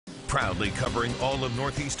Proudly covering all of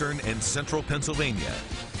northeastern and central Pennsylvania,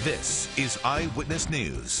 this is Eyewitness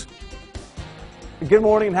News. Good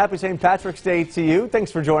morning and happy St. Patrick's Day to you.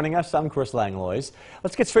 Thanks for joining us. I'm Chris Langlois.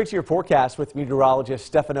 Let's get straight to your forecast with meteorologist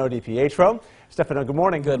Stefano DiPietro. Stefano, good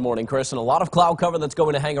morning. Good morning, Chris. And a lot of cloud cover that's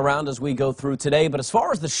going to hang around as we go through today. But as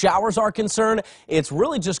far as the showers are concerned, it's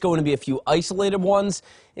really just going to be a few isolated ones,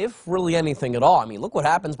 if really anything at all. I mean, look what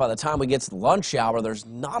happens by the time we get to the lunch hour. There's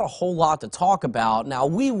not a whole lot to talk about. Now,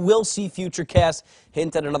 we will see Futurecast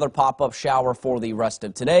hint at another pop-up shower for the rest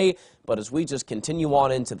of today. But as we just continue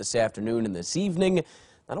on into this afternoon and this evening,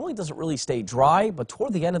 not only does it really stay dry, but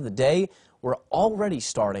toward the end of the day, we're already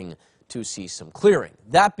starting to see some clearing.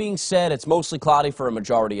 That being said, it's mostly cloudy for a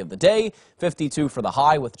majority of the day. 52 for the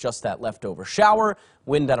high with just that leftover shower.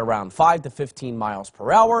 Wind at around 5 to 15 miles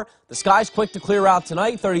per hour. The sky's quick to clear out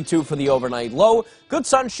tonight. 32 for the overnight low. Good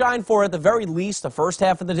sunshine for at the very least the first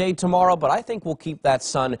half of the day tomorrow, but I think we'll keep that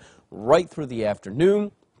sun right through the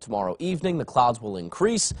afternoon. Tomorrow evening, the clouds will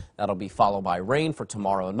increase. That'll be followed by rain for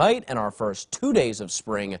tomorrow night and our first 2 days of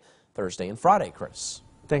spring, Thursday and Friday, Chris.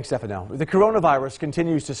 Thanks, Stefano. The coronavirus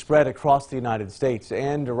continues to spread across the United States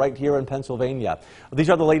and right here in Pennsylvania. These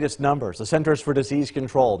are the latest numbers. The Centers for Disease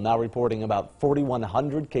Control now reporting about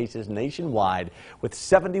 4,100 cases nationwide with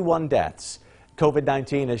 71 deaths.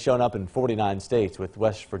 COVID-19 has shown up in 49 states, with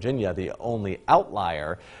West Virginia the only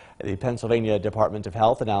outlier. The Pennsylvania Department of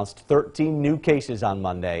Health announced 13 new cases on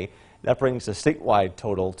Monday. That brings the statewide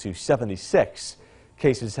total to 76.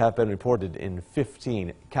 Cases have been reported in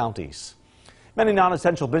 15 counties. Many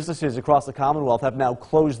non-essential businesses across the Commonwealth have now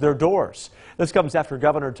closed their doors. This comes after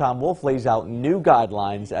Governor Tom Wolf lays out new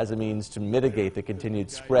guidelines as a means to mitigate the continued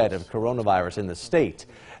spread of coronavirus in the state.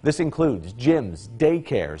 This includes gyms,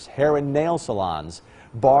 daycares, hair and nail salons,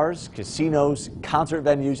 bars, casinos, concert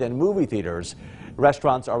venues, and movie theaters.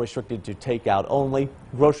 Restaurants are restricted to takeout only.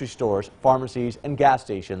 Grocery stores, pharmacies, and gas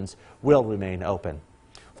stations will remain open.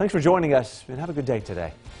 Thanks for joining us, and have a good day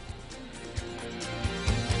today.